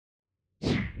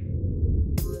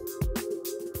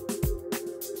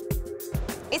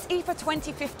IFA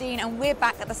 2015 and we're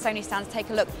back at the Sony stand to take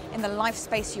a look in the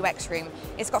LifeSpace UX room.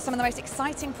 It's got some of the most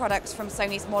exciting products from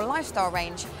Sony's more lifestyle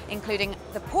range, including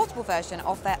the portable version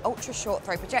of their Ultra Short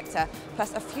Throw Projector,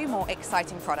 plus a few more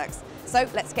exciting products. So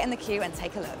let's get in the queue and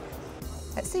take a look.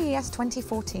 At CES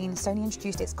 2014, Sony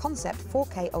introduced its concept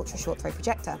 4K Ultra Short Throw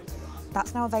Projector.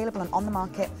 That's now available and on the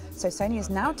market, so Sony has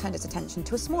now turned its attention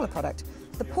to a smaller product,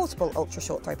 the portable Ultra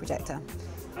Short Throw Projector.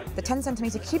 The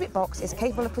 10cm cubic box is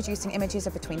capable of producing images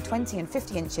of between 20 and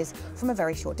 50 inches from a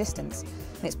very short distance,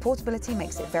 and its portability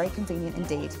makes it very convenient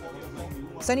indeed.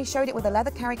 Sony showed it with a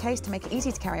leather carry case to make it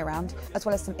easy to carry around, as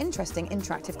well as some interesting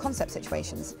interactive concept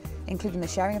situations, including the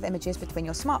sharing of images between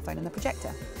your smartphone and the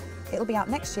projector. It'll be out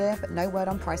next year, but no word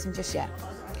on pricing just yet.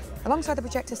 Alongside the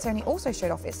projector, Sony also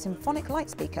showed off its symphonic light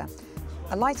speaker,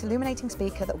 a light illuminating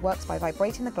speaker that works by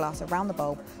vibrating the glass around the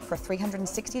bulb for a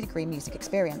 360-degree music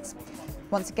experience.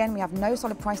 Once again, we have no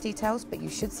solid price details, but you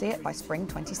should see it by spring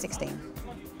 2016.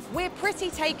 We're pretty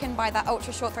taken by that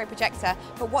Ultra Short Throw Projector,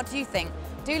 but what do you think?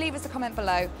 Do leave us a comment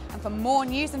below, and for more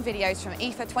news and videos from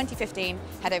IFA 2015,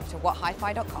 head over to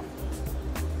whathifi.com.